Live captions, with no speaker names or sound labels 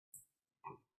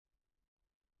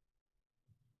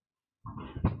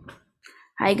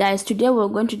Hi guys, today we're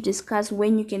going to discuss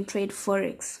when you can trade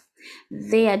forex.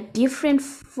 There are different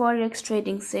forex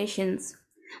trading sessions.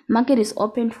 Market is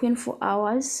open 24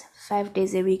 hours, 5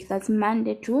 days a week. That's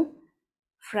Monday to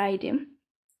Friday.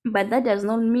 But that does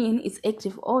not mean it's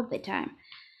active all the time.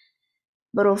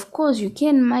 But of course, you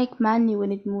can make money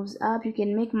when it moves up, you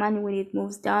can make money when it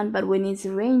moves down, but when it's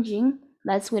ranging,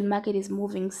 that's when market is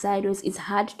moving sideways. It's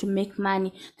hard to make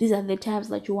money. These are the times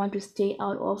that you want to stay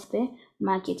out of the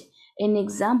market. An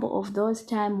example of those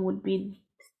times would be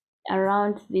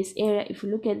around this area. If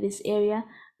you look at this area,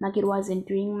 market wasn't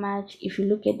doing much. If you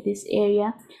look at this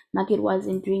area, market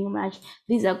wasn't doing much.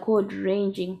 These are called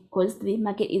ranging because the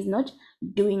market is not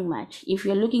doing much. If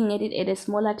you're looking at it at a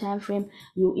smaller time frame,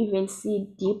 you even see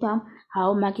deeper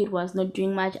how market was not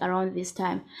doing much around this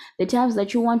time. The times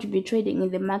that you want to be trading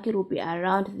in the market will be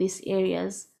around these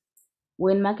areas.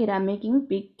 When market are making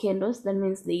big candles, that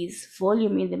means there is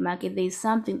volume in the market. There is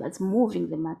something that's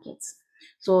moving the markets.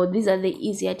 So these are the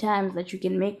easier times that you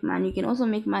can make money. You can also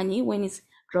make money when it's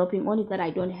dropping, only that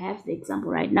I don't have the example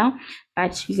right now,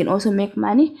 but you can also make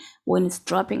money when it's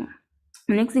dropping.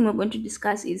 The next thing we're going to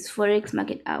discuss is forex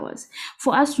market hours.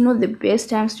 For us to know the best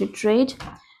times to trade,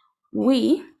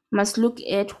 we must look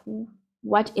at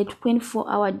what a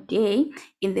 24-hour day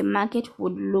in the market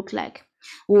would look like.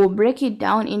 We'll break it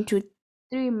down into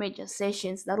three major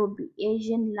sessions. That would be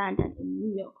Asian, London, and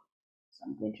New York. So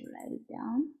I'm going to write it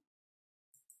down.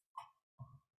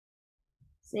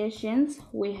 Sessions,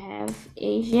 we have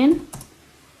Asian,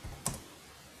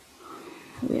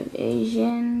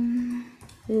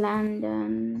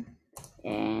 London,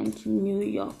 and New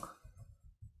York.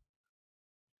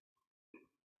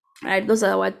 Right, those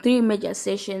are our three major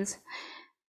sessions.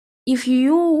 If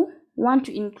you want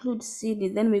to include Sydney,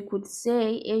 then we could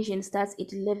say Asian starts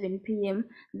at 11 p.m.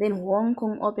 Then Hong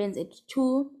Kong opens at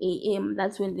 2 a.m.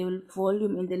 That's when the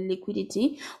volume and the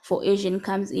liquidity for Asian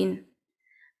comes in.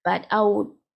 But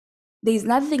there's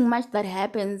nothing much that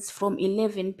happens from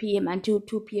 11 p.m. until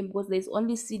 2 p.m. because there's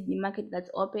only Sydney market that's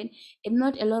open, and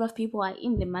not a lot of people are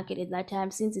in the market at that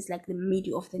time since it's like the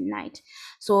middle of the night.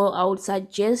 So I would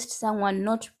suggest someone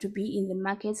not to be in the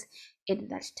markets at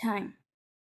that time.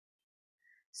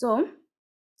 So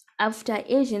after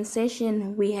Asian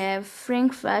session, we have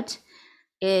Frankfurt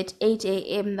at 8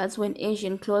 a.m. That's when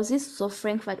Asian closes. So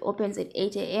Frankfurt opens at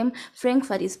 8 a.m.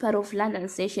 Frankfurt is part of London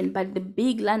session, but the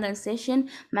big London session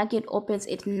market opens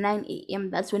at 9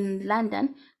 a.m. That's when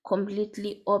London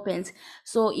completely opens.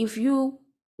 So if you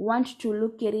want to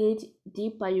look at it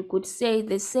deeper, you could say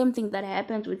the same thing that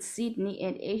happens with Sydney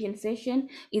and Asian session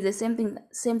is the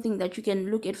same thing that you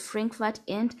can look at Frankfurt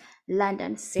and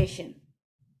London session.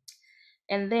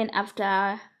 And then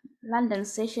after London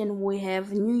session, we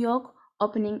have New York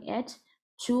opening at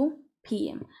 2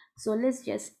 p.m. So let's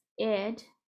just add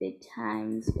the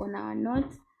times on our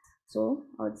notes. So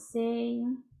I would say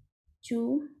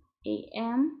 2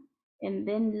 a.m. and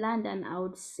then London I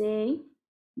would say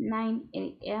 9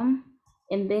 a.m.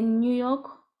 and then New York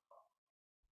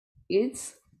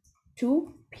it's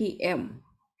 2 p.m.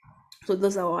 So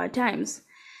those are our times.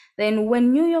 Then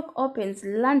when New York opens,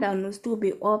 London will still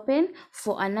be open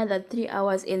for another 3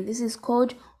 hours, and this is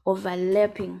called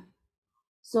overlapping.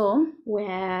 So we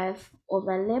have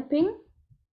overlapping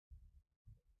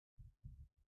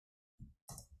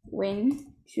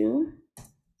when two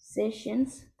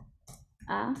sessions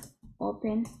are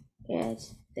open at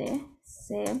the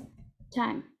same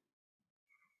time.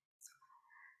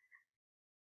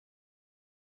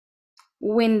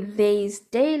 When there is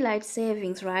daylight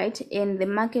savings, right, and the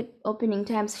market opening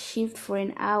times shift for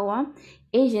an hour,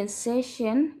 Asian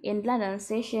session and London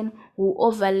session will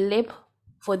overlap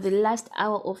for the last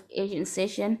hour of Asian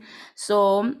session.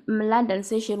 So London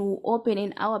session will open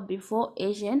an hour before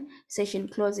Asian session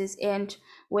closes, and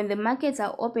when the markets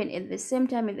are open at the same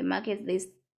time in the market,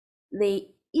 there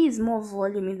is more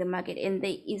volume in the market, and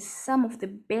there is some of the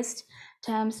best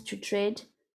times to trade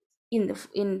in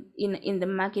the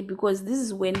market, because this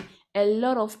is when a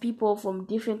lot of people from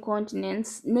different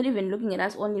continents, not even looking at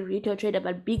us only retail trader,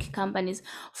 but big companies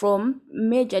from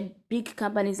major big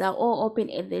companies are all open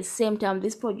at the same time.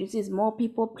 This produces more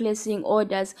people placing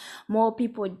orders, more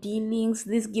people dealings.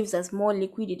 This gives us more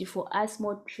liquidity for us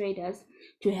small traders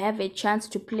to have a chance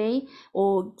to play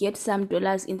or get some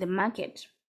dollars in the market.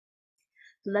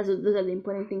 So those are the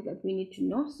important things that we need to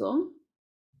know. So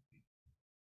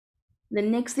the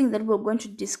next thing that we're going to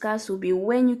discuss will be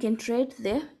when you can trade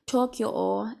the Tokyo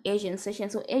or Asian session.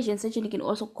 So Asian session, you can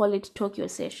also call it Tokyo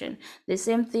session. The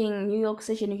same thing, New York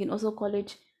session, you can also call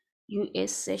it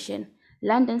US session.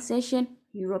 London session,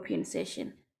 European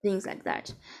session, things like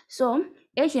that. So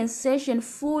Asian session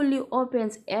fully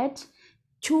opens at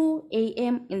 2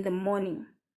 a.m. in the morning.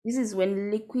 This is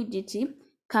when liquidity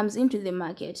comes into the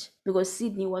market because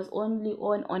Sydney was only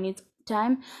on its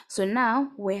time. So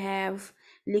now we have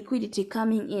liquidity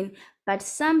coming in, but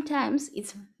sometimes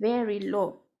it's very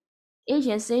low.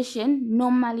 Asian session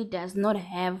normally does not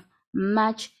have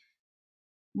much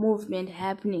movement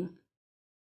happening.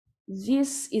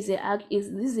 This is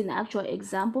an actual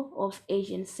example of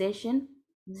Asian session.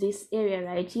 This area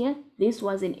right here, this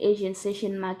was an Asian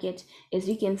session market. As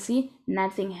you can see,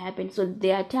 nothing happened. So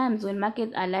there are times when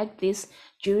markets are like this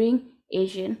during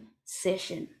Asian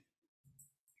session.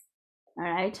 All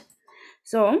right,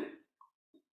 so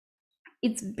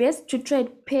it's best to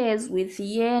trade pairs with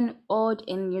yen, odd,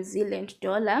 and New Zealand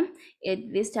dollar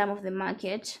at this time of the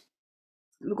market,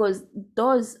 because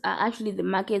those are actually the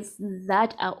markets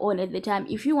that are on at the time.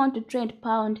 If you want to trade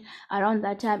pound around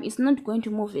that time, it's not going to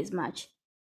move as much.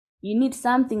 You need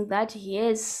something that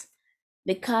has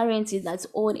the currency that's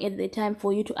on at the time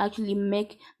for you to actually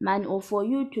make money, or for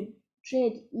you to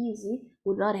trade easy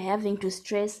without having to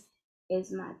stress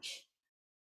as much.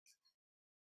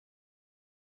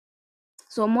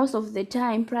 So most of the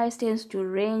time price tends to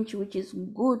range, which is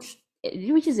good,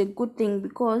 which is a good thing,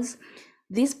 because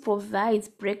this provides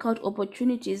breakout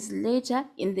opportunities later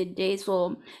in the day.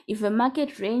 So if a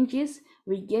market ranges,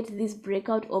 we get these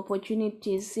breakout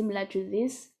opportunities similar to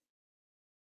this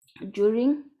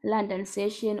during London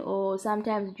session or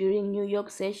sometimes during New York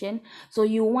session. So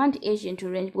you want Asian to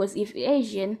range, because if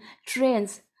Asian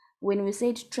trends, when we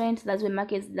say trends, that's when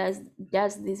markets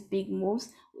does these big moves.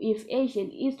 If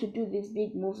Asian is to do these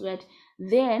big moves, right,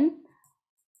 then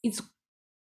it's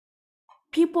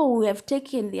people who have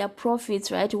taken their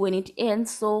profits, right, when it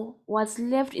ends. So what's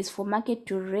left is for market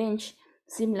to range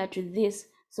similar to this.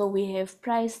 So we have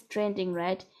price trending,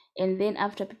 right, and then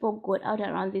after people got out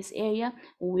around this area,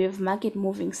 we have market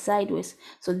moving sideways.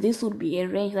 So this would be a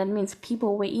range. That means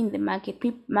people were in the market,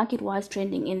 market was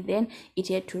trending, and then it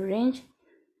had to range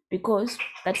because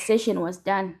that session was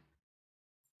done.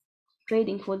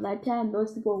 Trading for that time,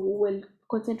 those people who were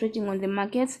concentrating on the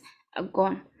markets are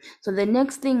gone. So the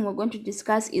next thing we're going to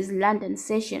discuss is London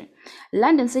session.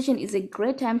 London session is a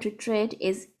great time to trade,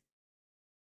 as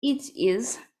it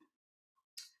is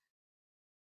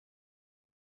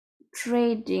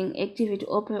trading activity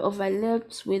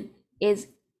overlaps with as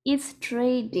its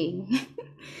trading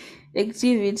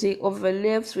activity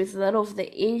overlaps with that of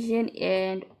the Asian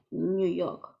and New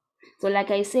York. So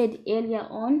like I said earlier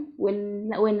on, when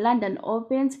London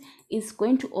opens, it's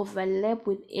going to overlap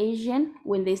with Asian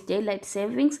when there's daylight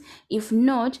savings. If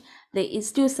not, there is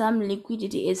still some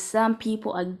liquidity, as some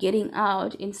people are getting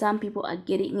out and some people are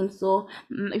getting in. So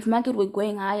if market were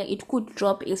going higher, it could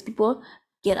drop as people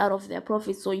get out of their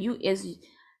profits. So you, as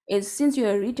since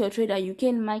you're a retail trader, you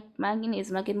can margin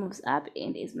as market moves up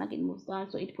and as market moves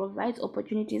down. So it provides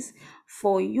opportunities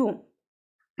for you.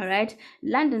 All right,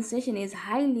 London session is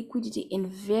high liquidity and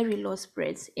very low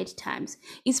spreads at times,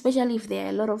 especially if there are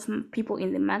a lot of people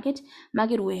in the market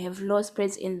will have low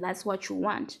spreads, and that's what you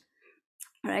want.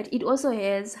 All right, it also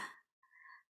has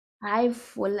high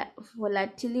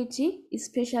volatility,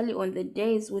 especially on the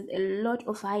days with a lot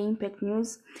of high impact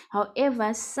news.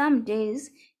 However, some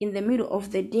days in the middle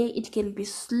of the day, it can be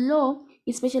slow,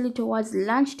 especially towards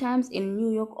lunch times in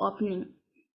New York opening.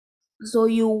 So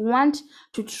you want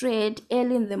to trade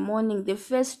early in the morning, the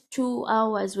first 2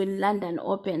 hours when London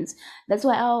opens. That's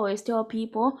why I always tell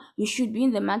people you should be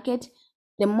in the market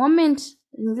the moment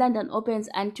London opens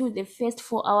until the first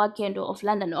 4 hour candle of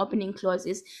London opening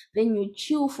closes. Then you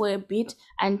chill for a bit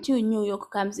until New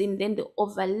York comes in. Then the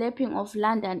overlapping of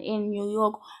London and New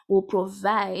York will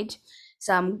provide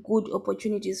some good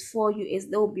opportunities for you, as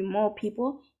there will be more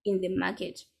people in the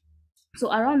market.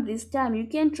 So around this time, you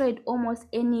can trade almost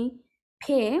any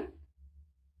pair,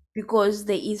 because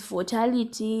there is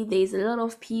volatility, there is a lot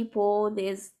of people,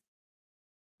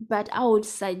 but I would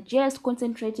suggest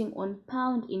concentrating on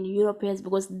pound in Europeans,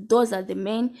 because those are the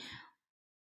main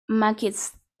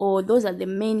markets, or those are the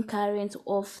main currencies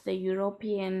of the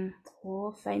European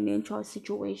or financial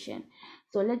situation.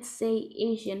 So let's say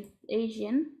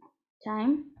Asian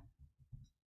time.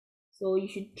 So you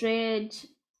should trade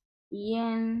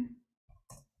yen,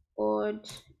 odd,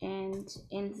 and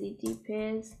NZD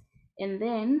pairs, and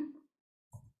then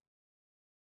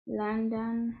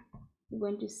London,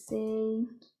 we're going to say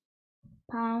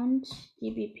pound,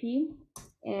 GBP,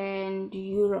 and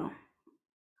euro,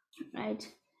 right?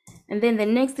 And then the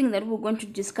next thing that we're going to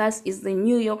discuss is the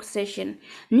New York session.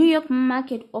 New York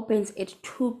market opens at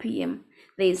 2 p.m.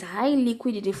 There is high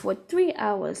liquidity for 3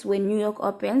 hours when New York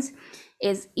opens,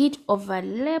 as it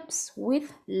overlaps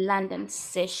with London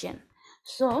session.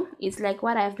 So it's like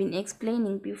what I've been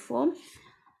explaining before.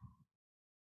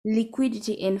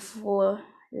 Liquidity and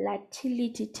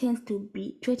volatility tends to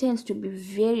be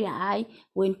very high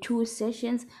when two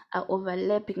sessions are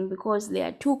overlapping, because there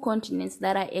are two continents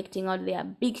that are acting out. There are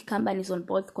big companies on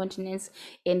both continents,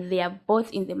 and they are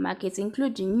both in the markets,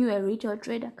 including you, a retail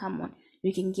trader. Come on,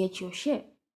 you can get your share.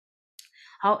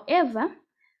 However,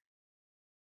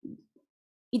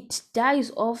 it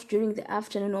dies off during the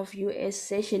afternoon of US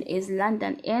session as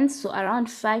London ends. So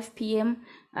around 5 p.m.,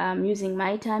 using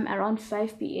my time, around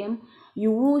 5 p.m.,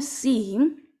 you will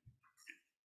see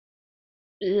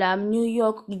New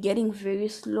York getting very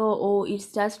slow, or it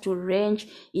starts to range,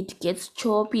 it gets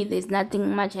choppy, there's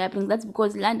nothing much happening. That's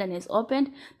because London has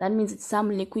opened. That means it's some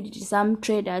liquidity, some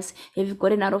traders have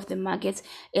gotten out of the markets.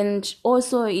 And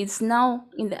also it's now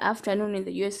in the afternoon in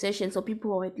the US session, so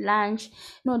people are at lunch,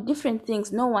 different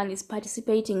things. No one is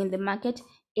participating in the market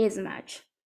as much,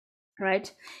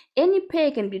 right? Any pair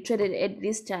can be traded at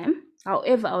this time.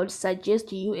 However, I would suggest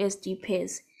USD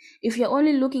pairs. If you're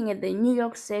only looking at the New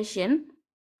York session,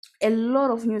 a lot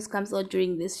of news comes out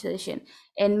during this session,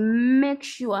 and make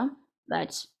sure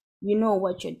that you know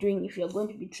what you're doing if you're going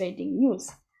to be trading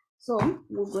news. So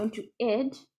we're going to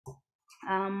add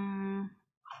um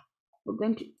we're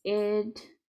going to add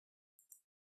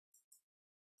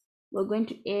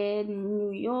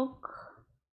New York.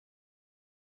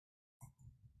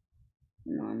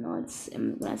 I'm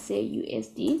gonna say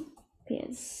USD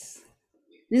pairs.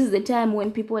 This is the time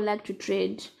when people like to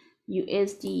trade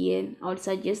USD yen. I would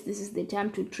suggest this is the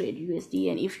time to trade USD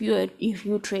yen. If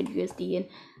you trade USD yen,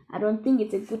 I don't think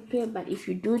it's a good pair, but if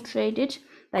you do trade it,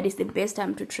 that is the best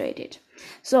time to trade it.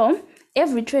 So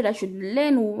every trader should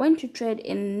learn when to trade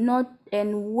and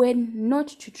when not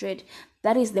to trade.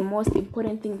 That is the most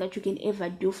important thing that you can ever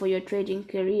do for your trading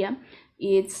career.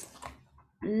 It's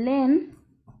learn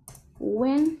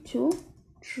when to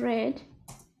trade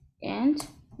and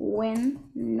when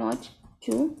not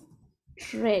to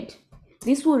trade.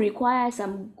 This will require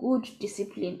some good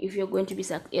discipline if you're going to be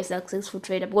a successful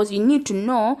trader, because you need to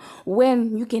know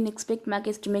when you can expect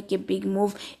markets to make a big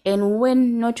move and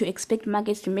when not to expect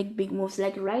markets to make big moves.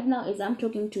 Like right now, as I'm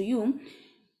talking to you,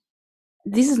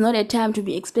 this is not a time to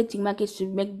be expecting markets to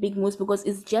make big moves, because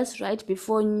it's just right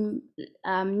before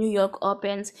New York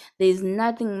opens. There's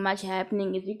nothing much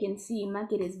happening. As you can see,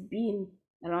 market has been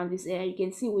around this area. You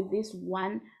can see with this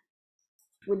 1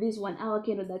 hour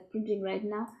candle that's printing right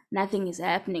now, nothing is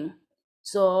happening.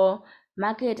 So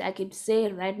market, I could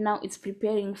say right now, it's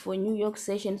preparing for New York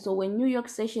session. So when New York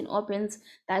session opens,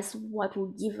 that's what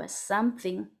will give us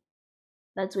something.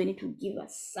 That's when it will give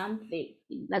us something.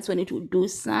 That's when it will do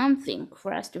something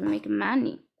for us to make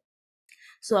money.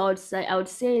 So I would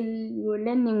say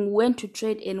learning when to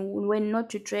trade and when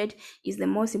not to trade is the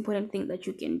most important thing that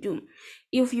you can do.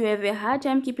 If you have a hard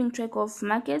time keeping track of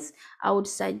markets, I would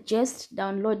suggest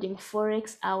downloading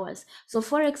Forex Hours. So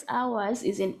Forex Hours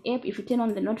is an app. If you turn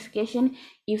on the notification,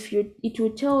 it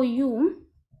will tell you,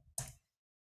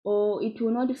 or it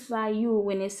will notify you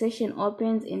when a session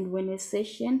opens and when a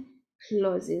session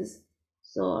closes.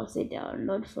 So I'll say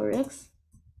download Forex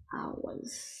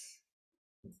Hours,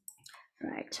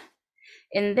 right?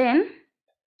 And then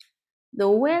the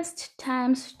worst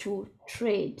times to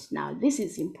trade. Now this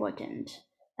is important.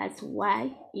 That's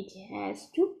why it has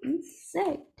to be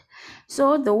said.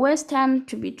 So the worst time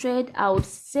to be trade, I would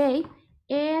say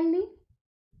early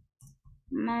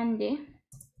Monday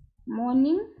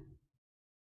morning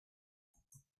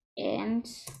and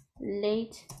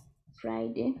late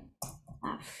Friday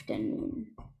afternoon.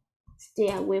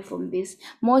 Stay away from this.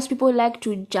 Most people like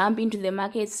to jump into the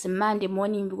markets Monday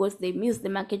morning because they miss the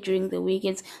market during the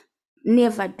weekends.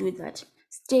 Never do that.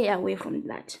 Stay away from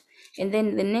that. And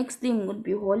then the next thing would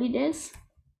be holidays.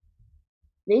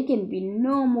 There can be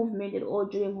no movement at all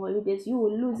during holidays. You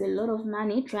will lose a lot of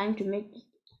money trying to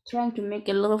make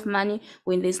a lot of money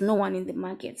when there's no one in the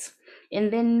markets.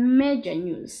 And then major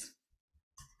news.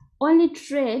 Only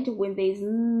trade when there is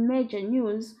major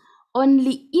news,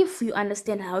 only if you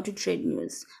understand how to trade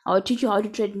news. I'll teach you how to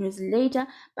trade news later,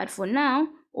 but for now,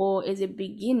 or as a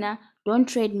beginner, don't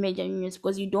trade major news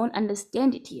because you don't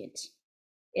understand it yet.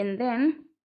 And then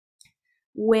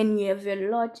when you have a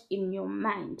lot in your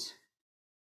mind,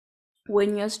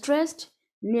 when you're stressed,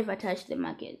 never touch the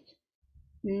market.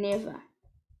 Never.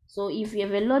 So if you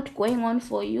have a lot going on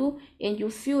for you and you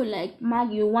feel like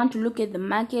you want to look at the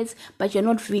markets, but you're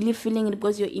not really feeling it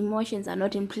because your emotions are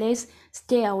not in place,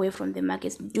 stay away from the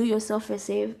markets. Do yourself a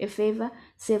favor,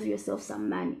 save yourself some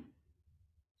money.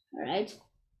 All right.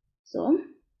 So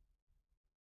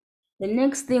the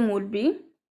next thing would be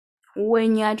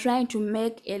When you are trying to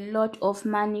make a lot of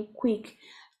money quick,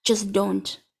 just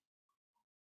don't.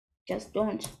 Just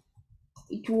don't.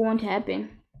 It won't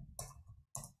happen.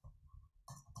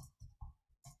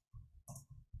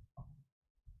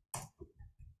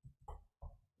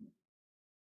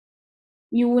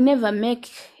 You will never make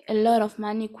a lot of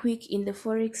money quick in the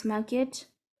forex market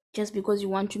just because you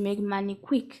want to make money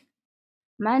quick.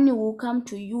 Money will come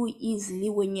to you easily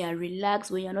when you are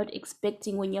relaxed, when you're not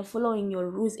expecting, when you're following your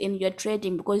rules and you're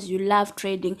trading because you love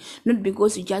trading, not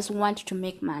because you just want to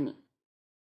make money.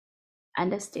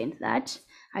 Understand that?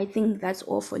 I think that's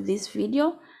all for this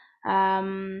video.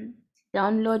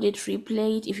 Download it,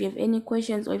 replay it. If you have any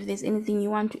questions or if there's anything you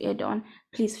want to add on,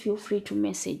 please feel free to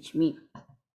message me.